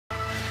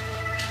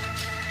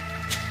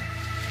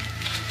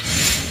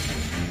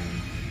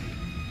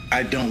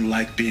I don't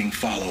like being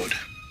followed.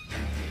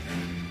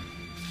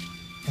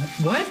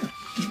 What?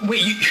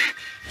 Wait,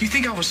 you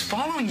think I was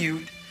following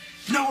you?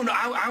 No,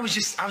 I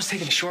was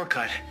taking a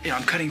shortcut. You know,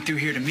 I'm cutting through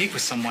here to meet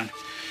with someone.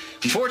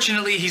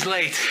 Unfortunately, he's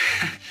late.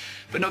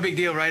 But no big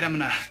deal, right? I'm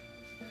gonna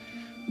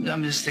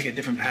just take a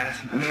different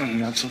path. No,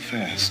 not so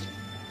fast.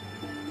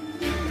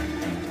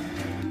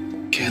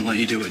 Can't let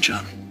you do it,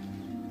 John.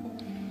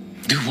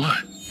 Do what?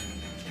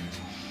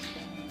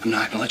 I'm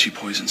not gonna let you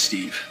poison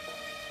Steve.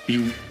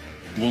 You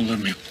won't let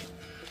me.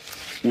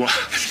 What?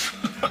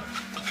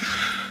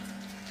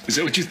 Is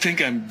that what you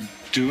think I'm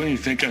doing? You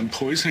think I'm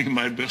poisoning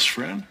my best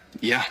friend?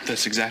 Yeah,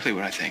 that's exactly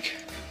what I think.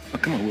 Oh,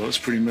 come on, Will, it's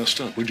pretty messed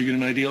up. Where'd you get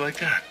an idea like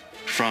that?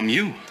 From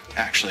you,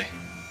 actually.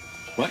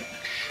 What?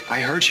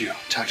 I heard you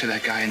talk to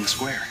that guy in the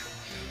square.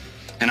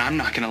 And I'm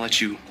not gonna let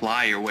you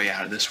lie your way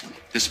out of this one.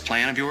 This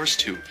plan of yours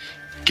to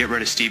get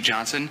rid of Steve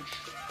Johnson,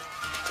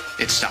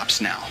 it stops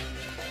now.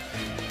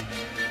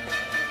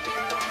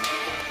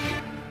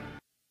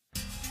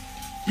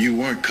 You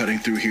weren't cutting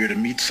through here to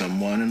meet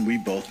someone, and we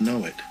both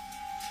know it.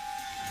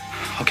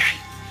 Okay,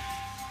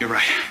 you're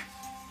right.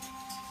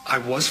 I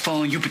was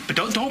following you, but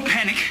don't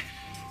panic.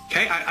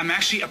 Okay, I'm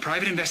actually a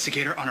private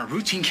investigator on a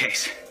routine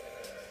case.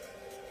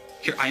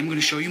 Here, I am going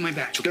to show you my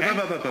badge, okay?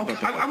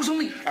 I was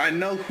only... I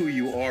know who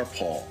you are,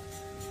 Paul.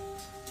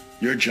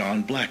 You're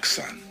John Black's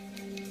son.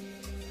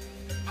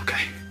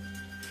 Okay.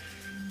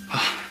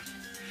 Well,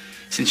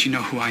 since you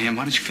know who I am,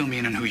 why don't you fill me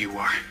in on who you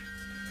are?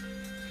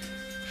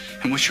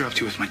 And what you're up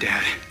to with my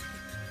dad.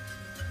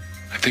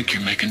 I think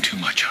you're making too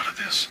much out of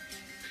this.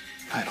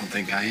 I don't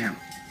think I am.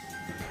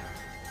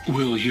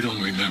 Will, you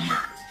don't remember.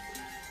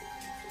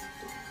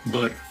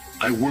 But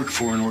I work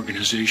for an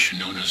organization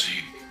known as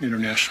the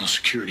International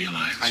Security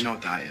Alliance. I know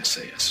what the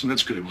ISA is. Well,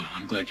 that's good, Will.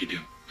 I'm glad you do.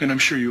 And I'm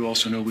sure you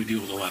also know we deal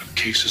with a lot of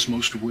cases,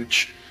 most of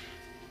which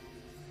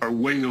are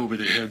way over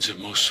the heads of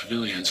most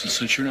civilians. And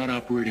since you're not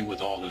operating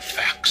with all the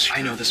facts...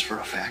 I know this for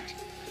a fact.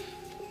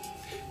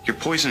 You're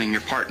poisoning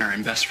your partner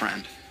and best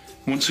friend.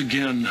 Once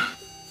again,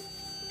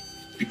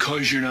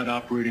 because you're not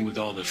operating with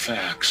all the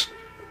facts,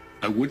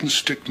 I wouldn't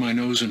stick my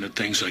nose into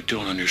things I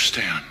don't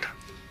understand.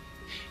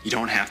 You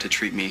don't have to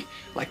treat me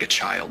like a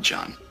child,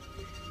 John.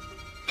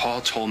 Paul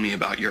told me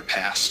about your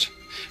past,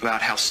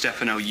 about how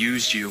Stefano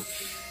used you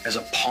as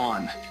a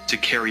pawn to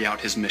carry out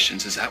his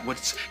missions. Is that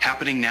what's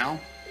happening now?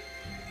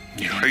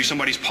 Are you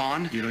somebody's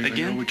pawn You don't even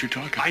again? know what you're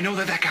talking about. I know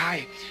that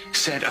guy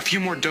said a few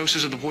more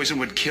doses of the poison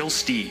would kill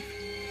Steve.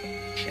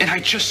 And I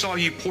just saw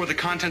you pour the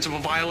contents of a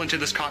vial into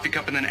this coffee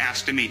cup and then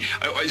asked me,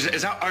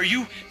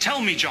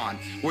 tell me, John,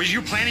 were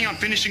you planning on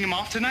finishing him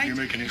off tonight? You're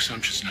making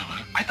assumptions now,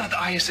 huh? I thought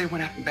the ISA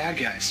went after bad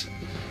guys.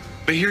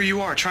 But here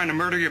you are, trying to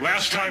murder your Last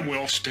best friend. time,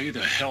 Will, stay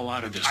the hell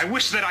out of this. I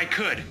wish that I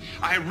could.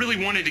 I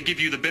really wanted to give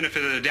you the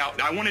benefit of the doubt.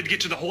 I wanted to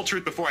get to the whole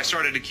truth before I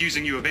started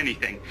accusing you of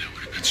anything. That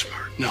would have been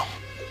smart. No.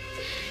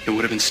 It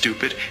would have been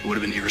stupid. It would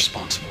have been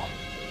irresponsible.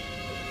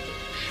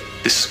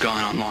 This has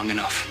gone on long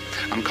enough.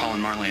 I'm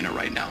calling Marlena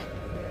right now.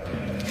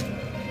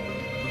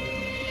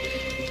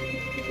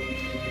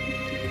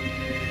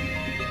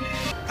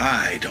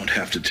 I don't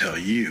have to tell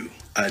you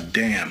a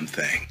damn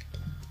thing.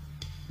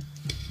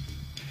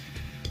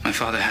 My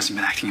father hasn't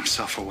been acting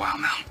himself for a while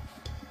now.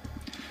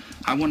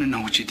 I want to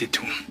know what you did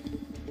to him.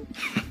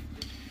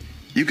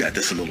 You got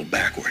this a little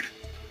backward.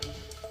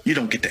 You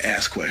don't get to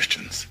ask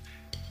questions.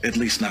 At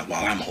least not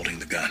while I'm holding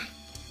the gun.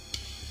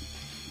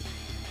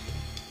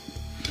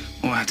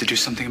 We'll have to do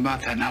something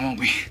about that now, won't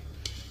we?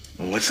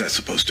 Well, what's that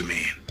supposed to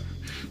mean?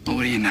 Well,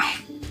 what do you know?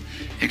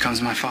 Here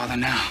comes my father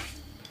now.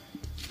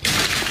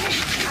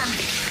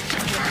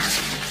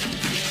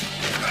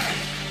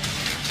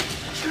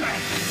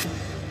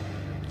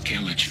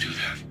 Can't let you do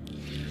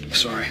that.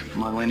 Sorry,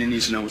 Marlena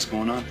needs to know what's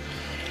going on.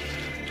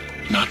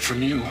 Not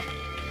from you.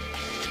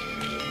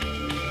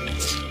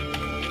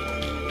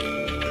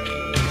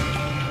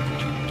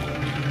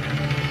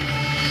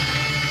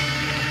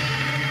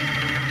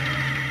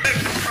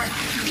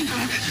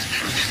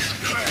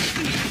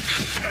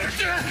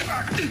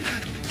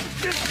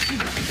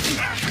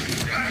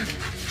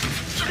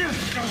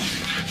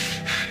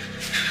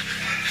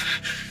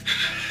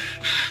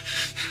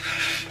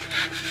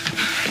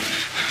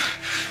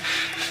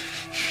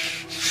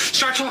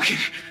 Start talking.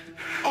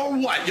 Or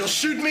what? You'll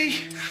shoot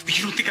me? But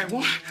you don't think I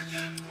won't?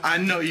 I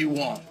know you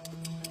won't.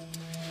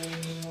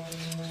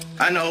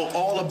 I know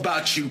all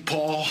about you,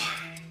 Paul.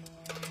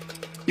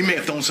 You may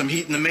have thrown some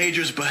heat in the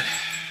majors, but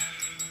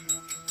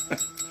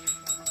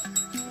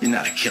you're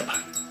not a killer.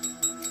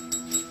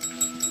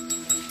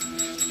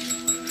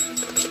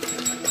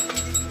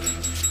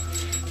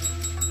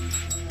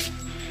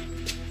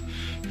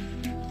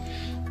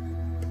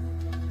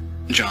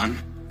 John,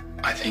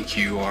 I think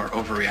you are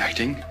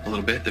overreacting a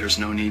little bit. There's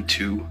no need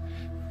to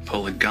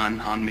pull a gun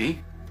on me.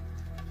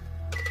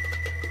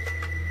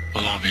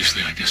 Well,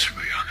 obviously, I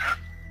disagree on that.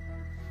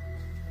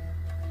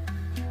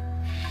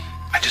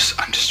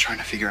 I'm just trying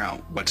to figure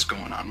out what's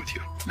going on with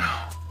you. No.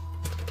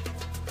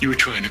 You were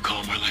trying to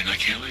call Marlene. I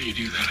can't let you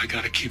do that. I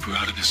gotta keep her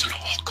out of this at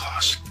all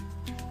costs.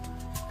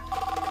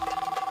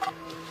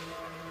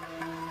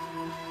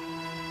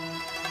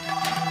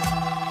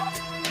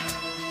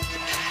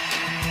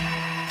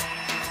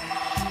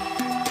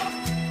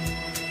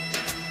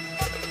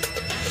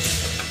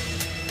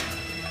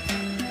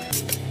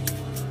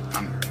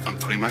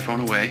 putting my phone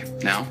away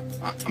now.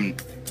 I'm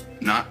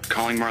not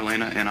calling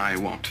Marlena, and I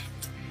won't.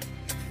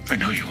 I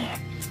know you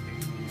won't.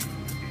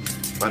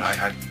 But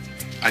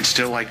I'd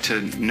still like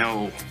to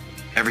know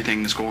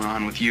everything that's going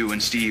on with you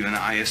and Steve and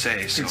the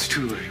ISA, so... It's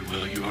too late,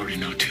 Will. You already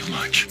know too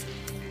much.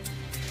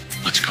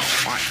 Let's go.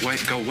 Why?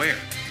 Wait, go where?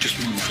 Just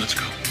move. Let's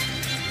go.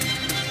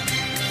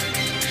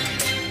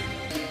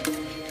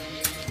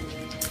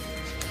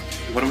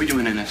 What are we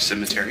doing in a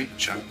cemetery,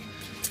 John?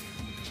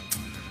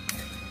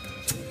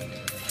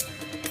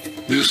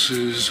 This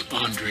is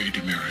Andre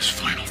Demira's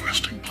final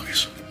resting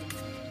place.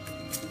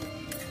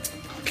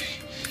 Okay.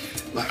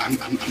 Look, I'm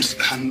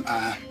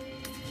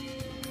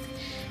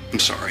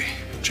sorry,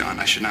 John.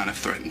 I should not have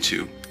threatened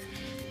to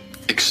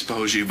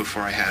expose you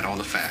before I had all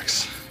the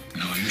facts.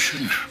 No, you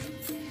shouldn't have.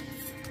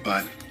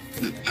 But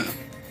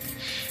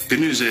good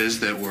news is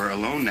that we're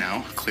alone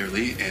now,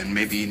 clearly, and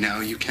maybe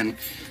now you can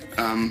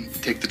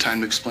take the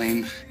time to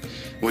explain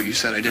what you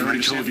said. I didn't already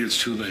understand. told you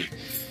it's too late.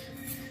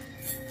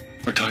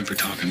 Our time for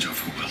talking's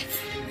over, Will.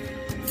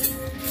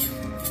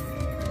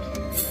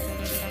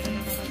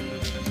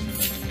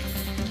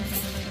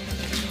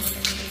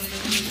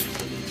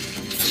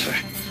 Sorry.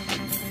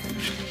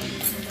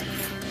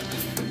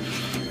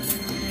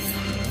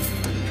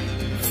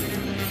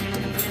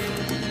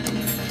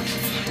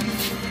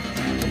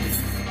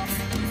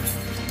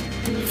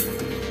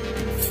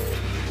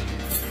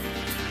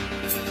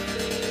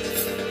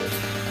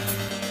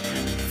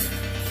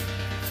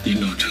 You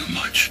know too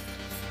much.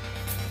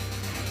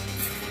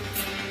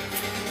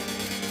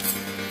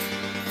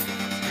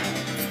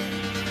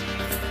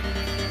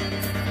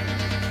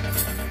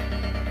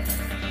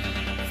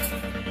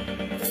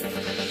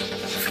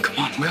 Come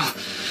on, Will.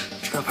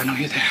 Get up, I know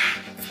you're there.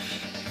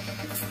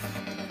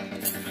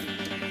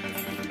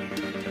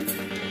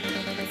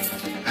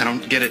 I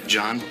don't get it,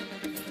 John.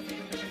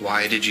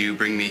 Why did you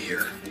bring me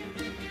here?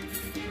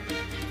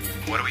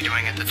 What are we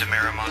doing at the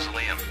Demira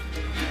Mausoleum?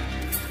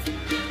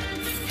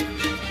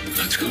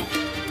 Let's go.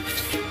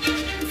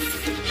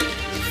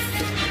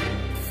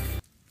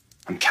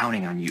 I'm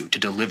counting on you to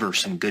deliver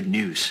some good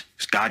news,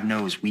 because God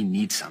knows we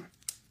need some.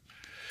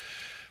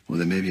 Well,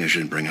 then maybe I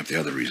shouldn't bring up the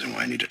other reason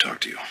why I need to talk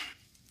to you.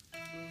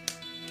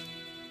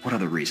 What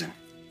other reason?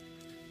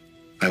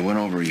 I went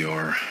over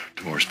your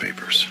divorce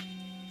papers.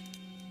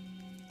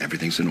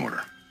 Everything's in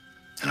order,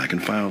 and I can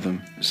file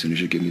them as soon as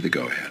you give me the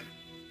go-ahead.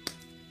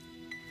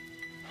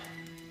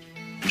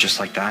 Just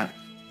like that,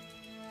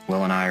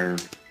 Will and I are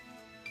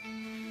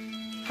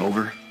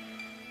over.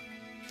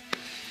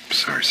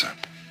 Sorry, son.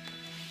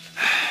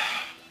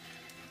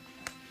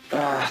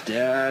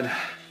 Dad.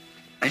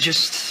 I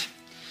just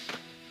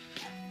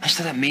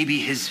thought that maybe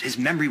his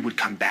memory would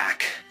come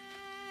back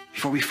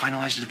before we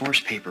finalized the divorce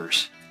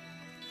papers.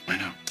 I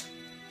know.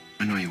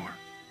 I know you were.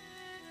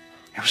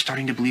 I was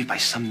starting to believe by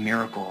some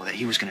miracle that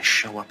he was going to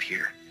show up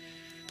here.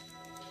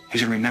 He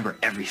was going to remember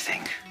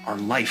everything, our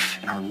life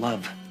and our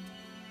love.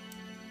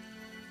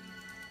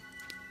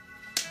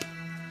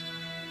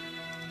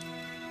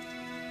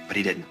 But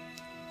he didn't.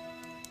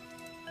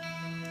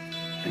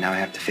 And now I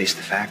have to face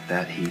the fact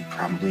that he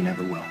probably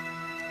never will.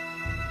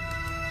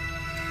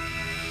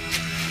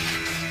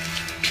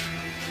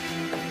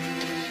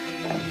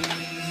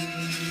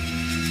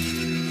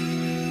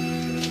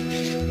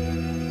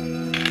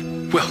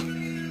 Will.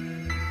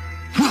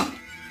 Will.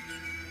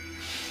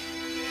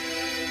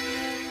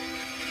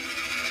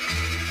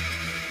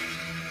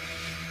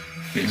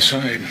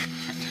 Inside.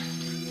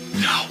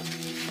 Now.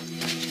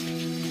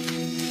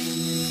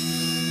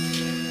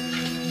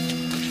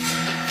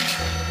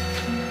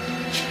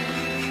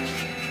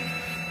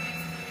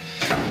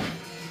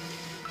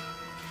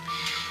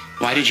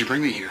 Why did you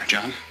bring me here,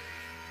 John?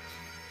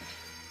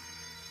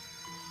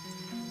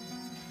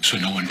 So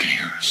no one can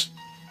hear us.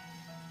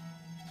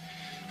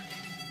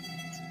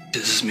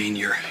 Does this mean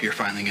you're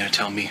finally going to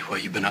tell me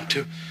what you've been up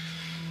to?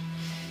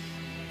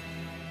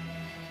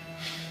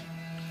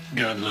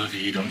 God love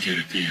you, you don't get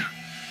it, do you?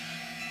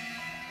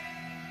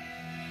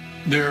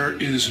 There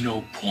is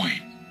no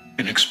point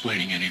in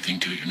explaining anything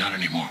to you, not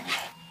anymore,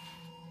 Will.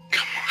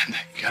 Come on,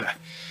 you gotta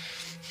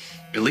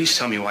at least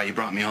tell me why you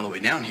brought me all the way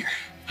down here.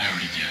 I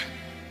already did.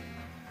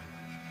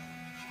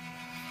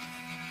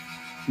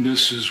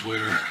 This is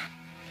where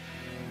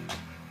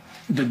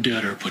the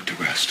dead are put to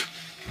rest.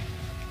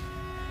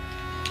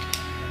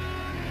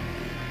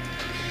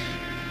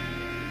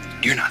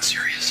 You're not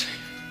serious.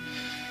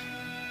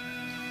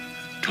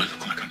 Do I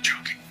look like I'm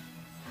joking?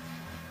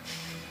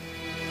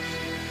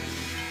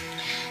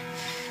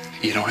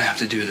 You don't have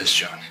to do this,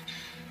 John.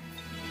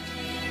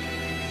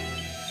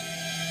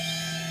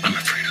 I'm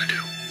afraid I do.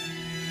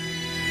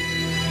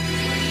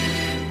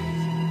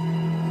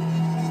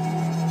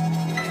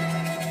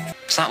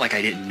 It's not like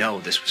I didn't know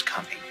this was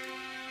coming.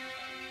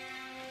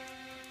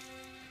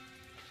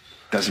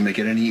 Doesn't make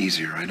it any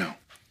easier, I know.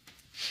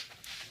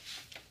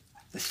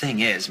 The thing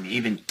is, I mean,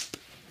 even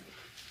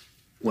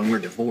when we're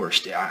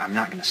divorced, I'm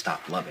not going to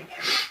stop loving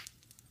him.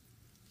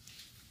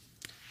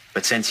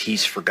 But since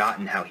he's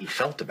forgotten how he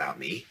felt about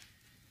me,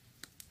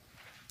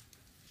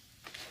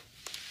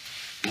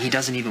 he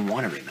doesn't even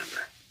want to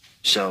remember.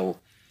 So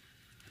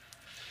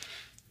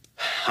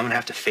I'm gonna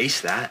have to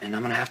face that, and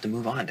I'm gonna have to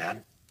move on,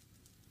 Dad.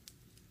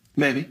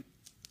 Maybe.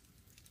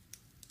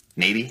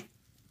 Maybe?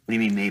 What do you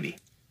mean, maybe?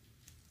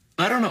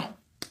 I don't know.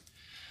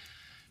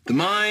 The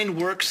mind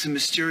works in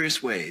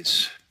mysterious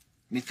ways.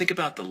 I mean, think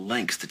about the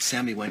lengths that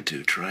Sammy went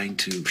to trying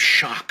to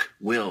shock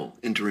Will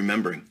into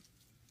remembering.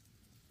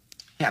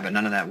 Yeah, but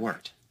none of that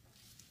worked.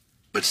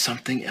 But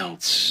something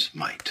else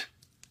might.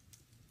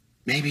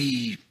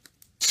 Maybe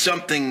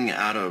something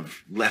out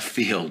of left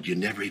field you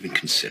never even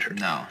considered.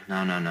 No.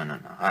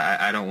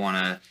 I don't want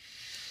to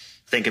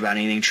think about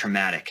anything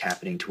traumatic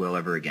happening to Will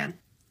ever again.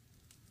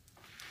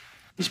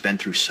 He's been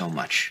through so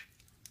much.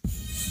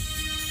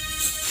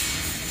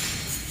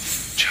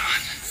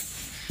 John,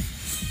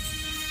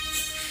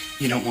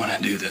 you don't want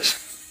to do this.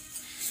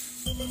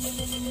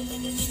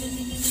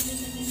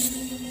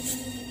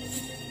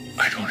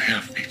 I don't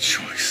have a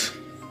choice.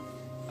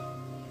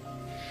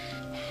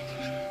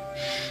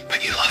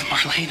 But you love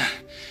Marlena.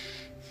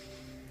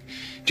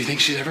 Do you think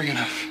she's ever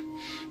gonna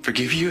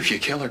forgive you if you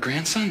kill her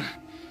grandson?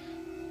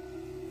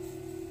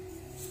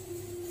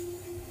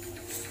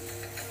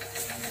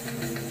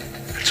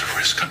 It's a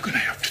risk I'm gonna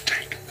have to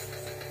take.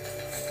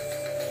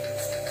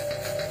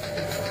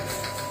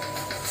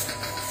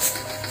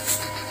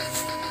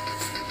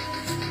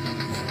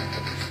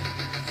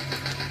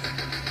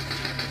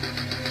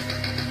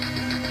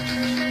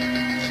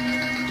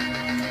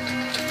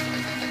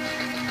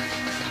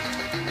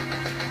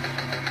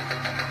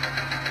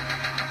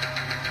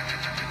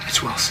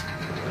 It's Will's.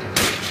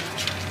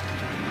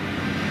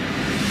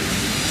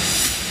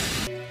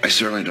 I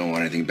certainly don't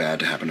want anything bad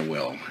to happen to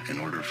Will in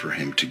order for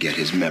him to get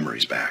his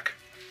memories back.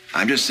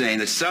 I'm just saying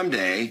that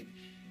someday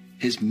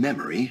his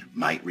memory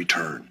might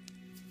return.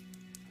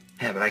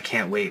 Yeah, but I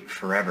can't wait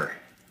forever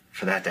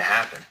for that to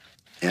happen.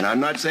 And I'm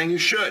not saying you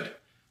should,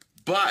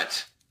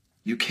 but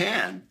you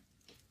can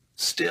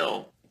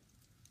still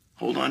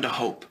hold on to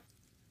hope.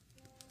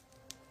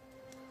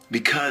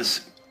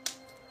 Because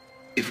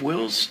if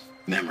Will's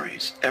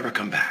memories ever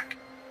come back,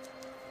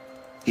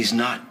 he's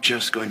not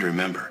just going to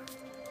remember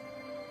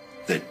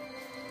that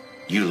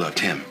you loved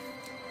him.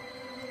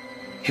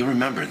 He'll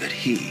remember that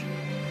he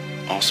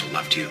also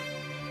loved you.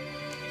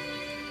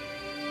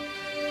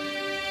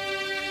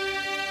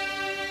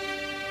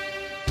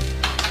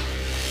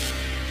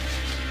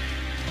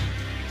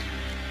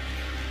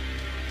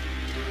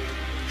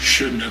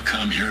 Shouldn't have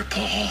come here,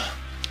 Paul.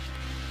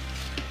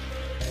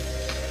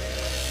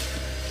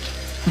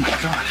 Oh my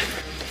God.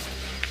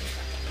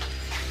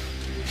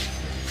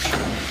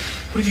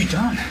 What have you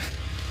done?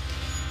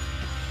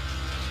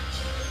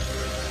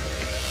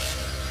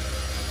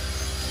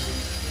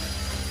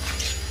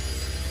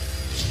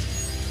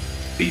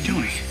 What are you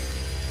doing?